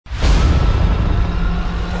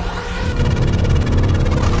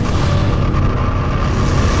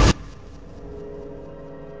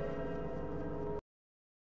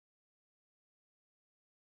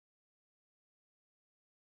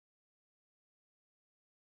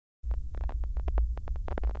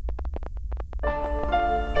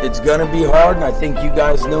It's gonna be hard, and I think you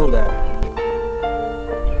guys know that.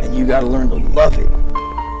 And you gotta learn to love it.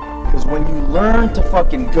 Because when you learn to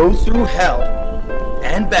fucking go through hell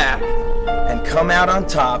and back and come out on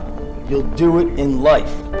top, you'll do it in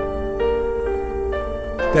life.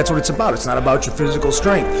 That's what it's about. It's not about your physical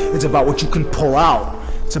strength. It's about what you can pull out.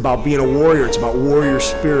 It's about being a warrior. It's about warrior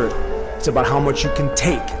spirit. It's about how much you can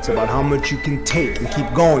take. It's about how much you can take and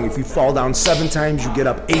keep going. If you fall down 7 times, you get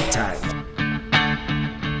up 8 times.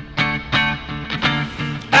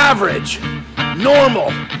 Average,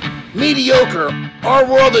 normal, mediocre. Our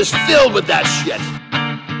world is filled with that shit.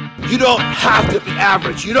 You don't have to be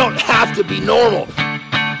average. You don't have to be normal.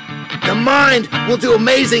 The mind will do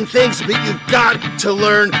amazing things, but you've got to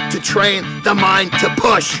learn to train the mind to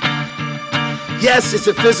push. Yes, it's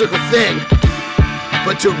a physical thing,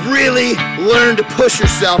 but to really learn to push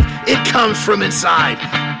yourself, it comes from inside.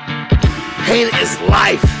 Pain is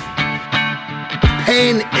life.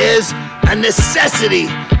 Pain is a necessity.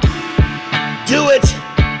 Do it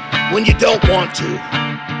when you don't want to.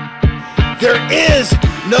 There is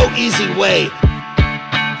no easy way.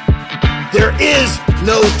 There is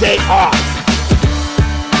no day off.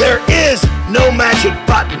 There is no magic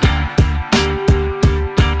button.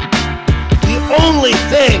 The only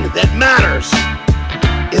thing that matters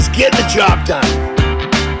is getting the job done.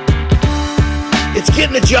 It's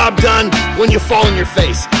getting the job done when you fall on your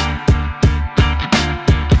face.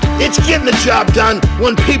 It's getting the job done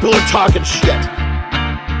when people are talking shit.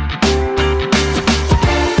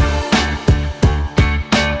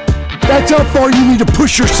 That's how far you need to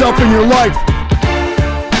push yourself in your life.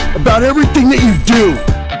 About everything that you do.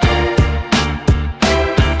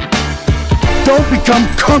 Don't become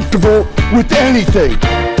comfortable with anything.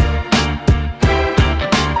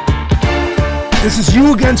 This is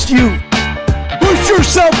you against you. Push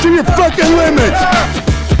yourself to your fucking limits.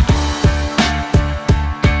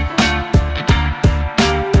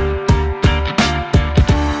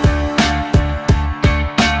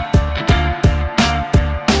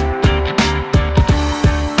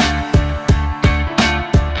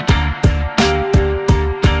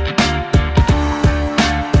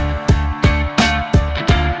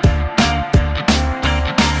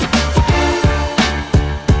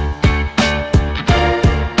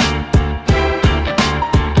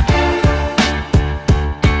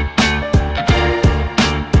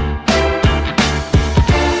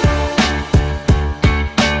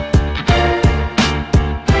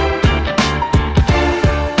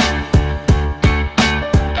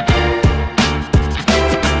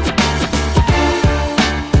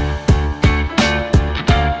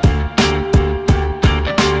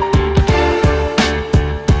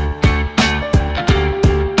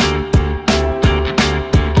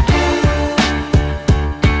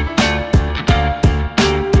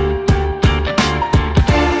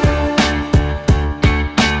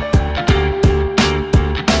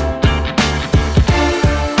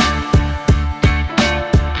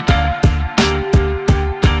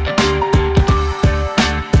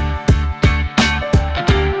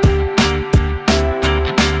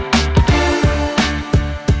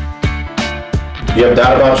 You have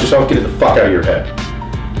doubt about yourself, get it the fuck out of your head.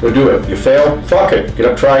 Go do it. You fail, fuck it. Get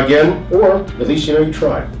up, try again, or at least you know you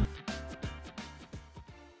tried.